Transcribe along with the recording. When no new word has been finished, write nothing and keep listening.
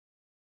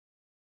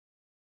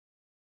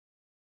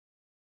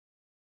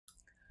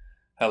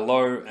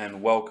Hello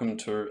and welcome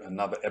to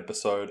another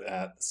episode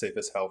at the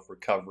CFS Health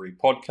Recovery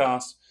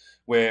Podcast,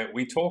 where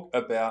we talk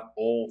about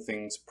all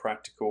things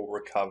practical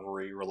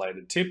recovery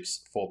related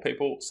tips for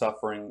people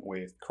suffering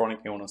with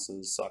chronic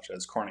illnesses such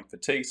as chronic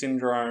fatigue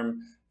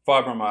syndrome,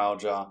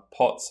 fibromyalgia,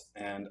 POTS,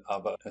 and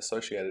other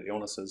associated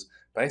illnesses.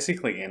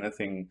 Basically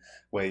anything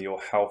where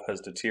your health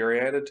has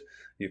deteriorated,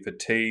 you're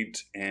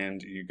fatigued,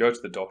 and you go to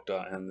the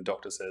doctor and the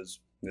doctor says,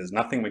 there's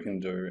nothing we can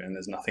do and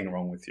there's nothing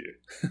wrong with you.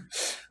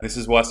 This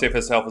is why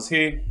CFS Health is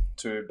here,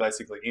 to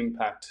basically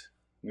impact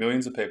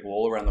millions of people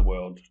all around the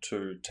world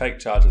to take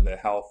charge of their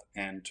health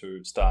and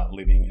to start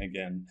living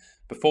again.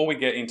 Before we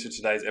get into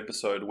today's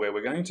episode, where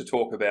we're going to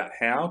talk about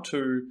how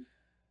to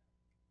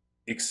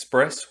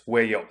express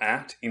where you're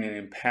at in an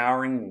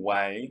empowering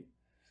way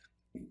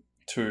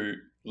to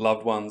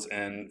loved ones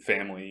and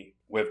family.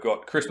 We've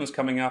got Christmas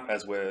coming up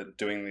as we're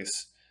doing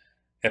this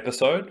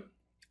episode,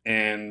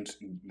 and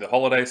the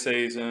holiday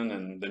season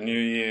and the new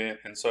year,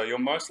 and so you're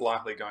most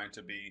likely going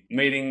to be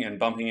meeting and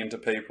bumping into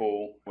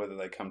people, whether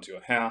they come to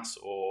your house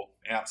or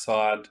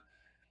outside.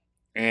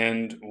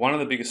 And one of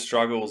the biggest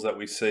struggles that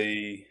we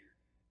see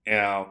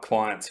our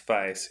clients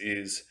face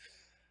is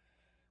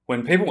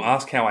when people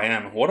ask how I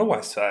am, what do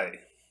I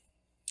say?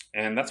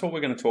 And that's what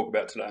we're going to talk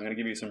about today. I'm going to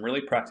give you some really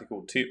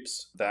practical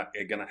tips that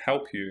are going to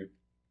help you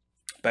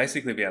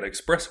basically be able to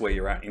express where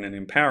you're at in an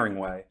empowering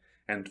way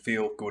and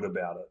feel good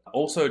about it.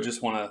 Also,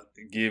 just want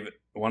to give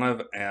one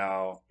of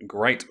our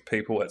great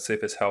people at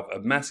CFS Health a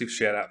massive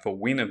shout out for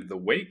Win of the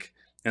Week.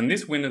 And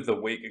this Win of the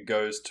Week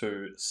goes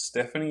to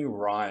Stephanie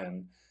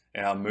Ryan,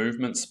 our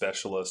movement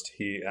specialist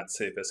here at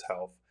CFS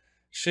Health.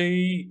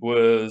 She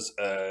was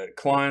a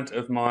client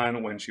of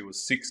mine when she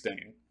was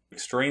 16,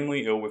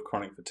 extremely ill with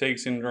chronic fatigue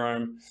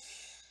syndrome.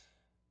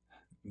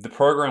 The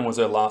program was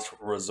her last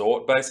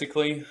resort,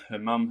 basically. Her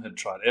mum had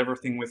tried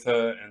everything with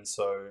her, and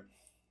so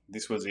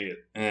this was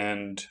it.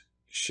 And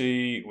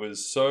she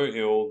was so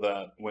ill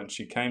that when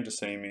she came to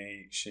see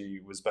me, she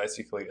was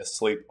basically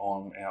asleep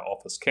on our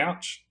office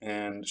couch,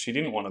 and she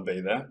didn't want to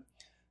be there.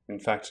 In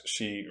fact,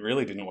 she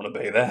really didn't want to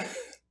be there.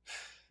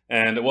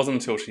 And it wasn't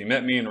until she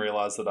met me and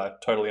realized that I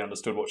totally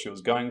understood what she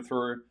was going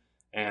through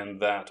and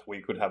that we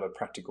could have a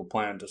practical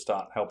plan to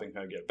start helping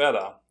her get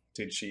better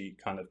did she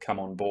kind of come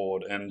on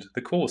board. And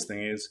the coolest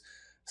thing is,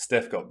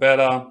 Steph got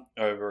better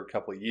over a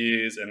couple of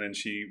years, and then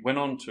she went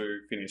on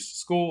to finish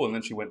school, and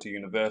then she went to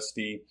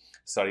university,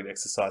 studied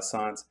exercise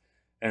science,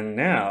 and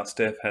now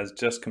Steph has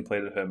just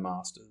completed her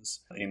master's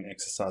in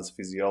exercise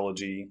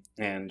physiology,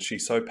 and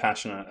she's so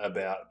passionate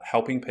about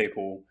helping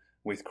people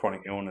with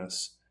chronic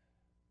illness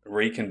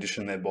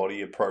recondition their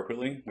body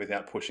appropriately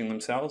without pushing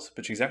themselves.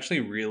 But she's actually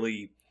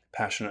really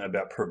passionate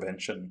about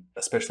prevention,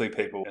 especially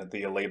people at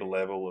the elite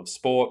level of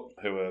sport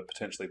who are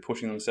potentially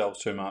pushing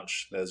themselves too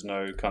much. There's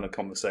no kind of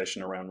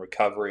conversation around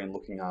recovery and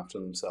looking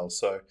after themselves.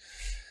 So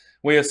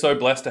we are so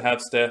blessed to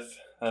have Steph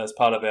as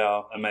part of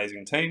our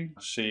amazing team.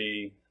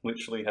 She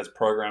literally has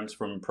programs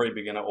from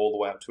pre-beginner all the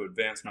way up to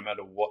advanced, no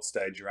matter what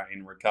stage you're at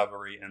in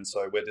recovery. And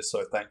so we're just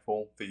so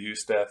thankful for you,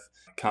 Steph.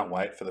 Can't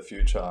wait for the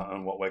future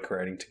and what we're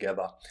creating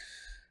together.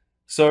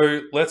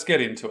 So let's get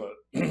into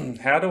it.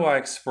 How do I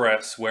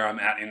express where I'm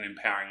at in an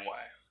empowering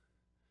way?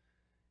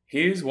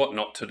 Here's what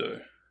not to do.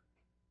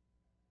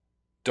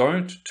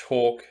 Don't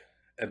talk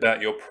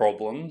about your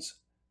problems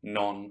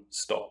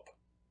non-stop.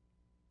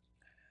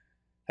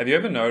 Have you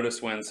ever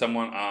noticed when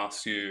someone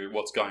asks you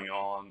what's going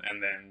on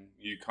and then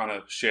you kind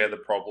of share the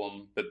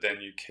problem, but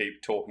then you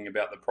keep talking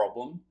about the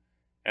problem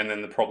and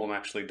then the problem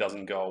actually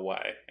doesn't go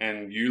away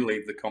and you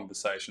leave the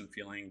conversation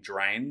feeling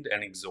drained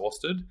and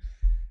exhausted?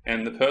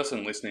 And the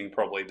person listening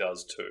probably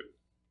does too.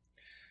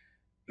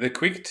 The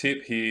quick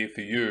tip here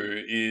for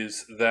you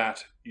is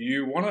that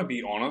you want to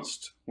be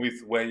honest with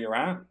where you're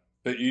at,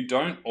 but you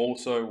don't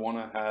also want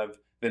to have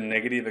the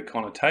negative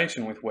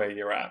connotation with where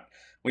you're at.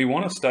 We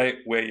want to state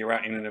where you're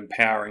at in an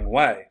empowering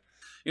way.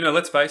 You know,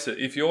 let's face it,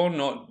 if you're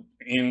not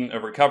in a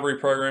recovery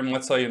program,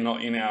 let's say you're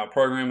not in our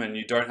program and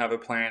you don't have a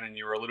plan and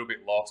you're a little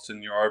bit lost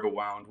and you're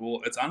overwhelmed,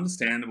 well, it's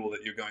understandable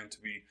that you're going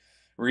to be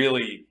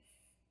really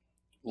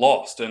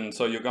lost, and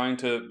so you're going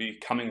to be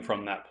coming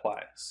from that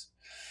place.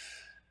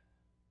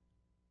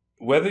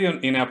 Whether you're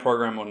in our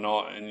program or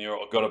not and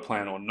you've got a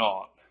plan or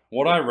not,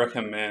 what I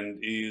recommend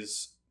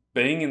is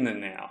being in the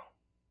now.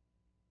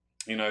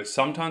 You know,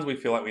 sometimes we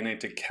feel like we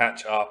need to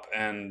catch up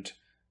and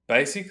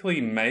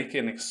basically make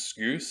an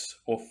excuse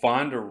or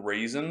find a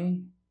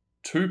reason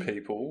to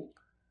people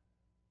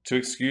to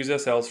excuse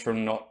ourselves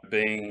from not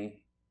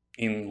being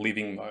in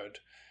living mode.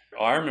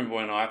 I remember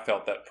when I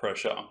felt that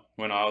pressure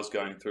when I was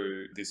going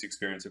through this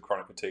experience of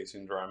chronic fatigue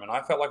syndrome, and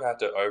I felt like I had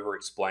to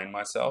over-explain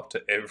myself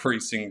to every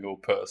single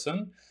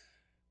person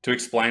to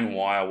explain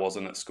why I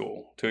wasn't at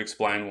school, to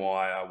explain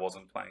why I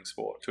wasn't playing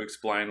sport, to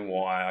explain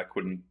why I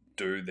couldn't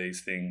do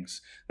these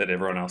things that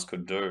everyone else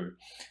could do.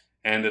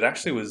 And it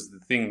actually was the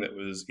thing that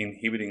was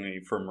inhibiting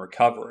me from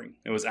recovering.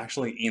 It was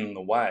actually in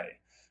the way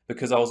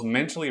because I was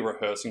mentally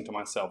rehearsing to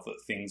myself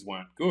that things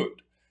weren't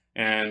good.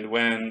 And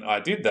when I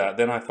did that,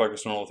 then I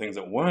focused on all the things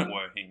that weren't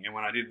working. And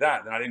when I did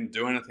that, then I didn't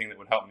do anything that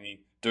would help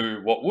me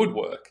do what would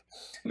work.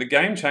 The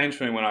game changed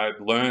for me when I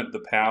learned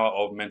the power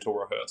of mental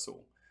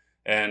rehearsal.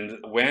 And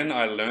when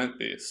I learned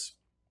this,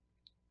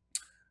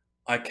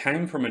 I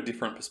came from a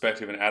different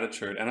perspective and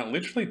attitude, and it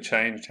literally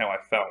changed how I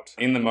felt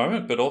in the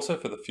moment, but also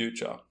for the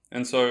future.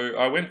 And so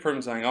I went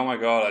from saying, oh my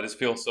God, I just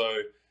feel so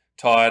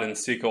tired and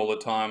sick all the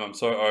time. I'm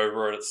so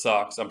over it. It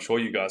sucks. I'm sure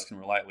you guys can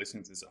relate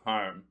listening to this at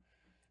home.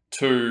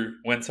 To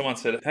when someone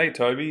said, hey,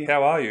 Toby,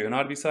 how are you? And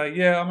I'd be saying,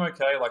 yeah, I'm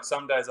okay. Like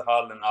some days are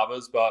harder than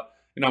others, but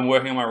I'm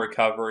working on my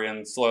recovery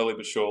and slowly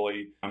but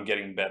surely I'm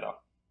getting better.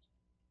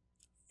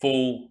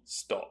 Full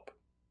stop.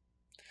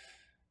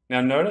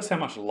 Now notice how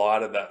much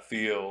lighter that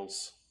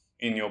feels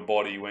in your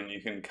body when you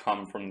can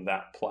come from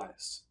that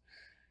place.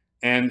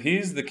 And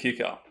here's the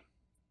kicker.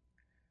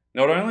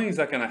 Not only is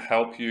that going to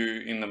help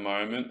you in the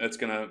moment, it's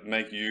going to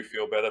make you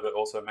feel better, but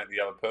also make the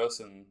other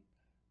person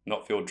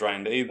not feel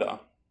drained either.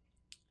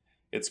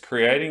 It's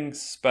creating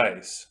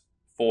space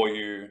for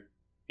you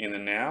in the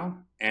now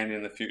and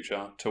in the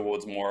future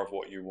towards more of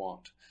what you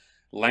want.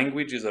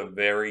 Language is a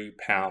very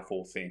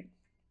powerful thing,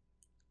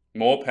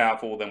 more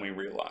powerful than we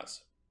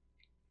realize.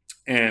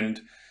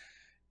 And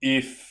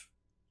if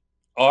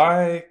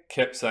I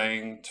kept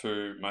saying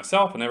to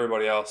myself and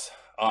everybody else,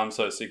 I'm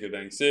so sick of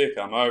being sick,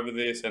 I'm over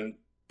this. And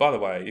by the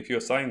way, if you're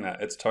saying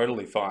that, it's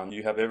totally fine.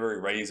 You have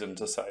every reason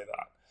to say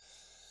that.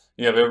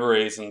 You have every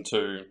reason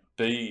to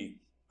be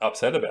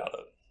upset about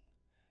it.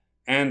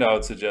 And I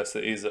would suggest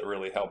that, is it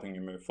really helping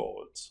you move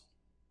forwards?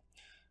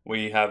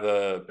 We have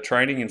a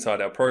training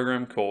inside our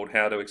program called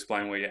How to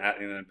Explain Where You're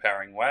At in an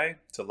Empowering Way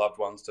to loved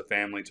ones, to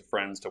family, to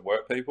friends, to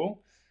work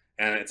people.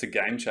 And it's a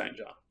game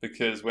changer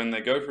because when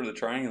they go through the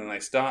training and they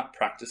start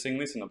practicing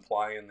this and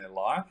applying in their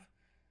life,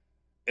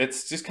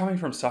 it's just coming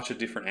from such a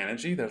different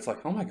energy that it's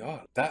like, oh my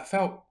God, that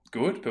felt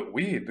good, but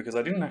weird because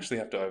I didn't actually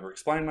have to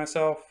over-explain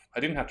myself. I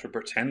didn't have to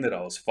pretend that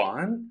I was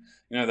fine.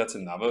 That's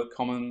another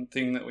common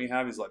thing that we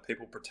have is like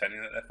people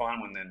pretending that they're fine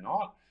when they're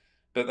not.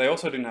 But they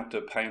also didn't have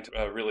to paint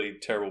a really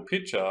terrible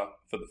picture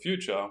for the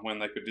future when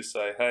they could just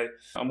say, hey,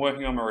 I'm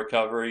working on my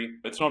recovery.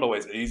 It's not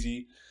always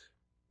easy,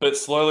 but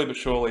slowly but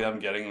surely I'm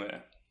getting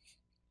there.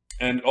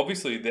 And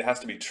obviously there has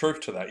to be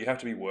truth to that. You have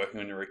to be working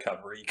on your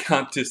recovery. You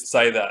can't just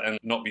say that and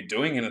not be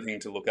doing anything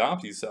to look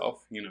after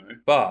yourself,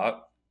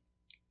 But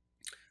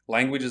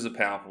language is a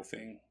powerful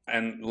thing.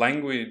 And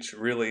language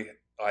really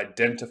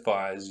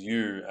identifies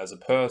you as a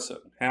person.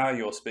 How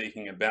you're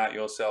speaking about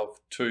yourself,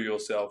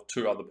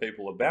 to other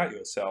people about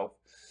yourself,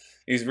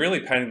 is really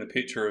painting the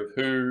picture of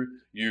who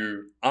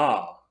you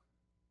are.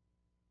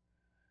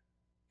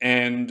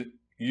 And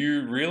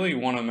you really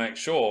want to make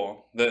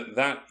sure that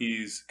that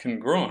is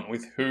congruent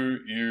with who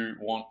you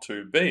want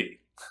to be,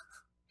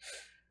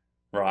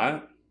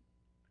 right?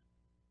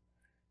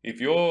 If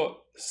you're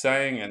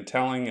saying and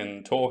telling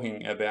and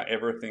talking about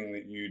everything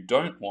that you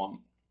don't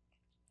want,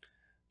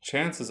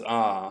 chances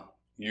are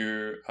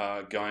you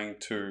are going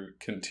to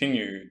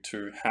continue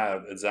to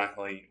have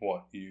exactly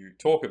what you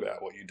talk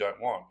about, what you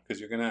don't want, because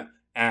you're going to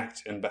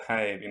act and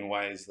behave in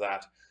ways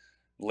that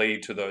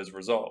lead to those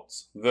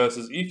results.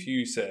 Versus if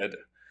you said,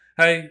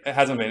 hey, it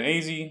hasn't been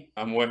easy.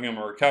 I'm working on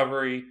my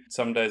recovery.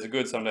 Some days are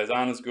good, some days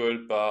aren't as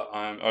good, but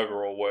I'm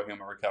overall working on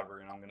my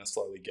recovery and I'm going to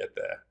slowly get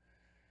there.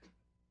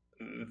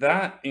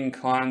 That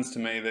inclines to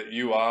me that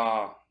you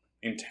are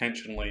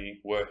intentionally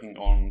working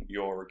on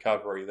your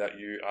recovery, that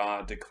you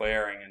are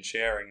declaring and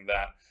sharing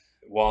that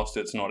whilst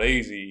it's not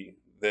easy,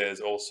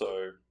 there's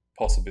also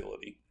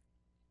possibility.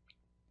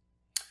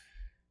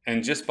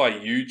 And just by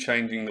you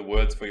changing the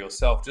words for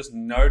yourself, just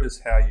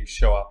notice how you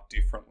show up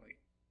differently.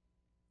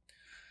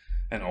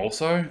 And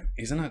also,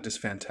 isn't it just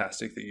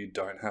fantastic that you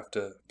don't have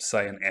to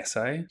say an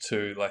essay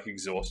to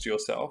exhaust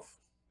yourself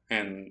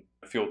and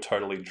feel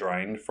totally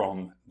drained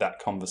from that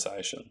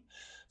conversation?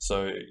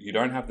 So you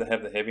don't have to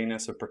have the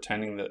heaviness of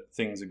pretending that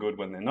things are good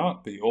when they're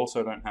not, but you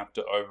also don't have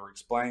to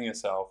over-explain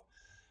yourself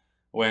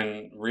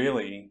when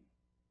really,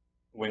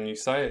 when you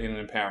say it in an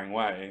empowering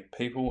way,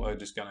 people are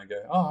just going to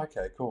go, oh,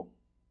 okay, cool.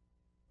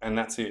 And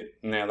that's it.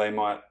 Now they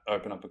might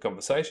open up a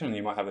conversation and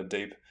you might have a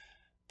deep,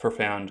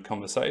 profound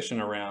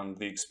conversation around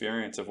the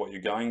experience of what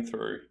you're going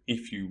through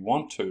if you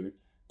want to,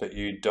 but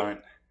you don't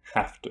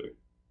have to,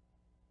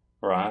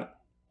 right?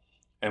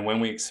 And when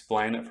we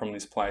explain it from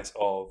this place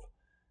of,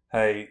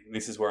 hey,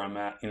 this is where I'm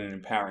at in an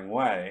empowering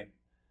way,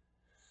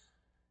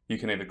 you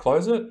can either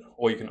close it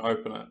or you can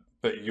open it,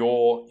 but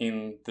you're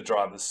in the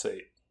driver's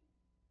seat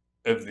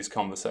of this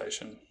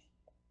conversation.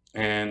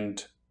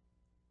 And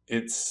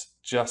it's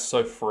just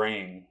so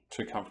freeing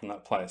to come from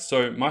that place.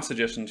 So my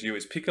suggestion to you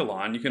is pick a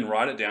line. You can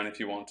write it down if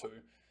you want to,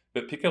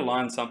 but pick a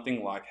line,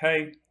 something like,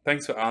 hey,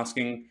 thanks for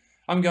asking.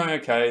 I'm going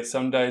okay.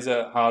 Some days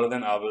are harder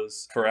than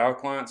others. For our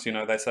clients,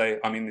 they say,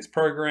 I'm in this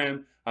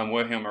program, I'm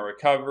working on my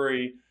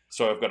recovery,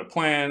 so I've got a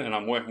plan and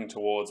I'm working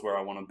towards where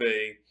I want to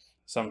be.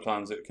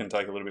 Sometimes it can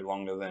take a little bit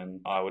longer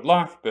than I would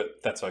like,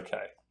 but that's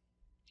okay.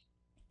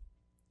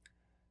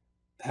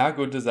 How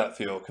good does that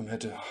feel compared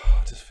to,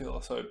 I just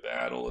feel so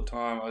bad all the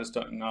time, I just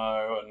don't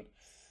know, and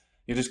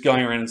you're just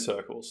going around in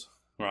circles,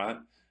 right?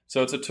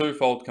 So it's a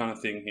twofold kind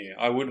of thing here.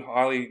 I would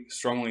highly,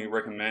 strongly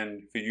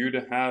recommend for you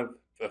to have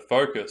a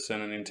focus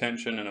and an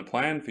intention and a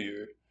plan for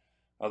you.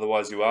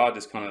 Otherwise, you are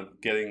just kind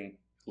of getting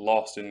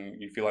lost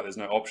and you feel like there's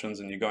no options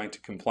and you're going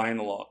to complain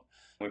a lot.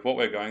 With what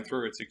we're going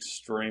through, it's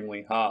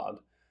extremely hard,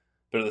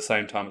 but at the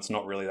same time, it's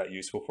not really that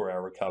useful for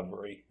our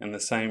recovery. And the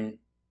same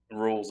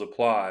rules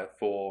apply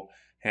for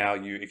how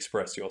you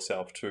express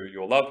yourself to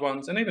your loved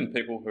ones and even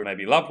people who may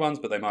be loved ones,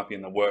 but they might be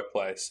in the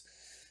workplace.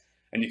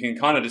 And you can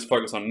kind of just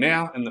focus on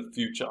now and the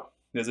future.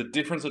 There's a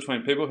difference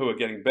between people who are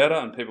getting better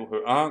and people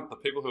who aren't. The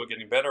people who are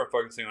getting better are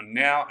focusing on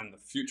now and the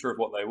future of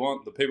what they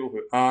want. The people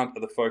who aren't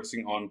are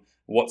focusing on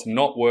what's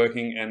not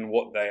working and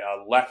what they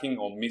are lacking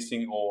or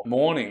missing or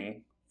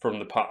mourning from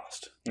the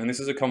past. And this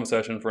is a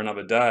conversation for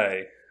another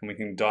day, and we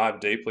can dive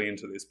deeply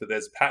into this, but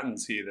there's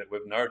patterns here that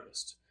we've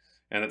noticed.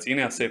 And it's in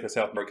our CFS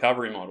Health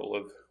recovery model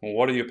of, well,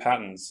 what are your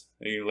patterns?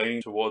 Are you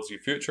leaning towards your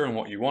future and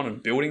what you want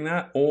and building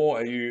that? Or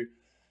are you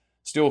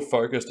still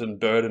focused and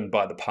burdened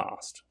by the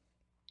past?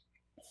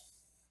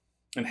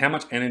 And how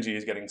much energy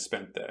is getting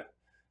spent there?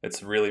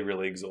 It's really,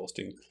 really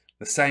exhausting.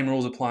 The same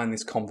rules apply in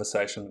this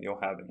conversation that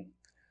you're having.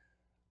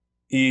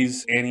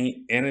 Is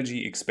any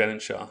energy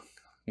expenditure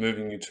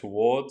moving you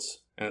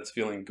towards and it's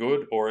feeling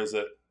good, or is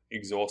it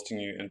exhausting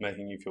you and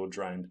making you feel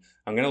drained?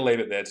 I'm going to leave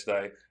it there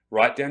today.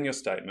 Write down your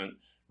statement.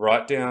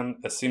 Write down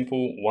a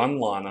simple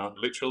one-liner,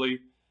 literally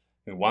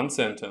in one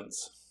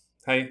sentence.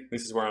 Hey,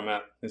 this is where I'm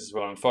at. This is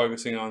what I'm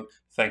focusing on.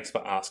 Thanks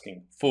for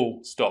asking.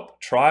 Full stop.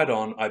 Try it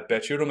on. I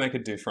bet you it'll make a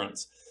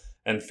difference.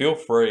 And feel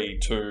free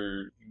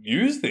to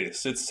use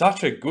this. It's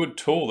such a good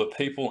tool that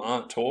people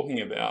aren't talking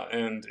about,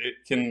 and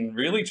it can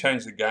really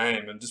change the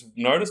game. And just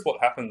notice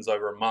what happens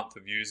over a month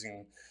of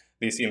using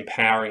this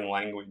empowering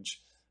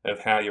language of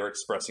how you're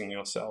expressing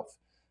yourself.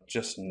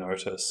 Just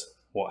notice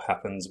what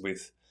happens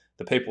with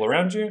the people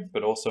around you,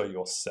 but also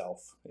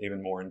yourself,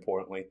 even more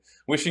importantly.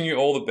 Wishing you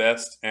all the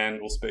best,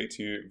 and we'll speak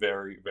to you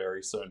very,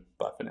 very soon.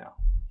 Bye for now.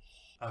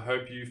 I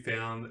hope you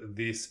found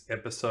this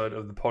episode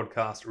of the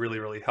podcast really,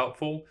 really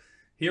helpful.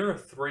 Here are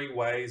 3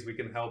 ways we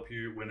can help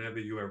you whenever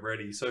you are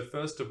ready. So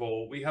first of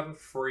all, we have a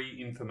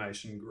free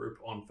information group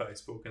on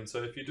Facebook. And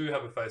so if you do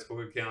have a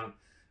Facebook account,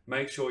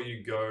 make sure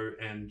you go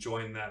and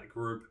join that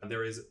group.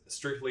 There is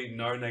strictly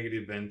no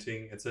negative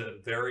venting. It's a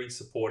very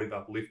supportive,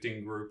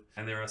 uplifting group.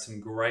 And there are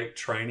some great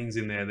trainings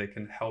in there that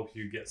can help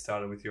you get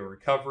started with your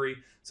recovery.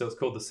 So it's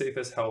called the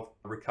CFS Health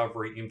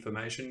Recovery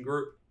Information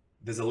Group.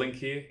 There's a link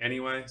here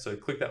anyway, so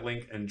click that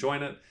link and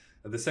join it.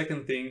 The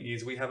second thing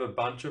is we have a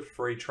bunch of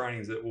free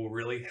trainings that will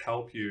really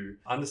help you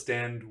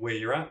understand where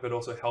you're at, but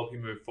also help you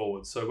move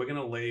forward. So we're going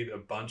to leave a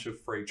bunch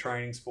of free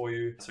trainings for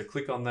you. So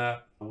click on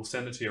that. We'll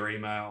send it to your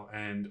email,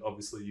 and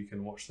obviously you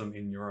can watch them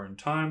in your own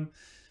time.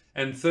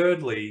 And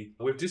thirdly,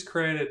 we've just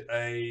created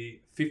a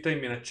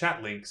 15-minute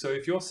chat link. So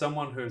if you're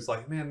someone who's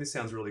like, man, this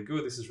sounds really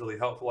good, this is really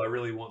helpful, I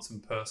really want some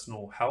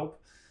personal help,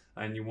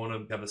 and you want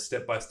to have a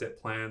step-by-step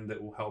plan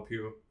that will help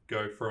you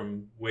go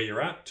from where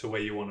you're at to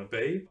where you want to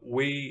be,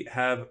 we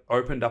have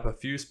opened up a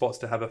few spots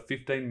to have a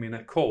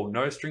 15-minute call,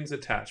 no strings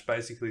attached.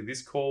 Basically,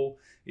 this call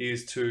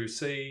is to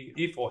see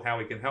if or how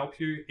we can help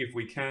you. If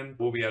we can,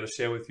 we'll be able to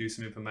share with you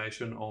some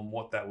information on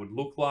what that would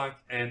look like.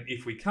 And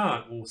if we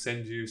can't, we'll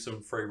send you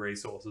some free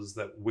resources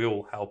that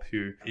will help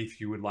you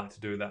if you would like to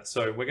do that.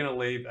 So we're going to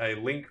leave a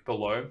link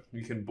below.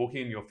 You can book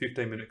in your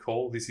 15-minute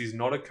call. This is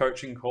not a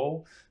coaching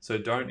call, so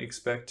don't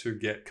expect to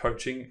get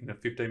coaching in a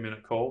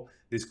 15-minute call.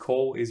 This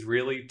call is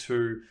really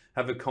to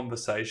have a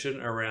conversation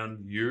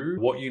around you,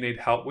 what you need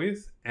help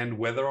with, and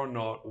whether or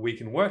not we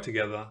can work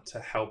together to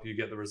help you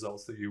get the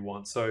results that you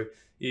want. So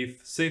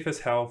if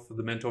CFS Health,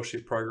 the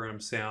mentorship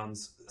program,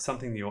 sounds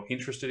something that you're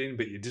interested in,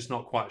 but you're just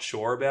not quite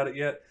sure about it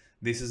yet,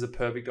 this is a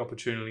perfect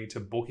opportunity to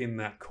book in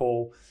that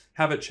call,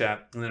 have a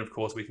chat, and then of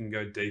course we can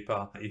go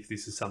deeper if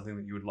this is something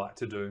that you would like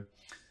to do.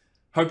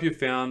 Hope you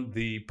found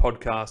the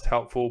podcast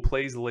helpful.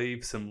 Please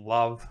leave some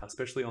love,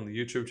 especially on the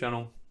YouTube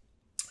channel.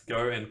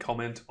 Go and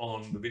comment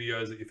on the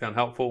videos that you found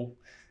helpful,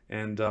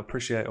 and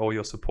appreciate all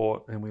your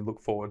support, and we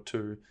look forward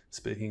to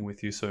speaking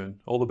with you soon.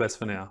 All the best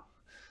for now.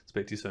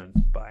 Speak to you soon.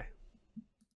 Bye.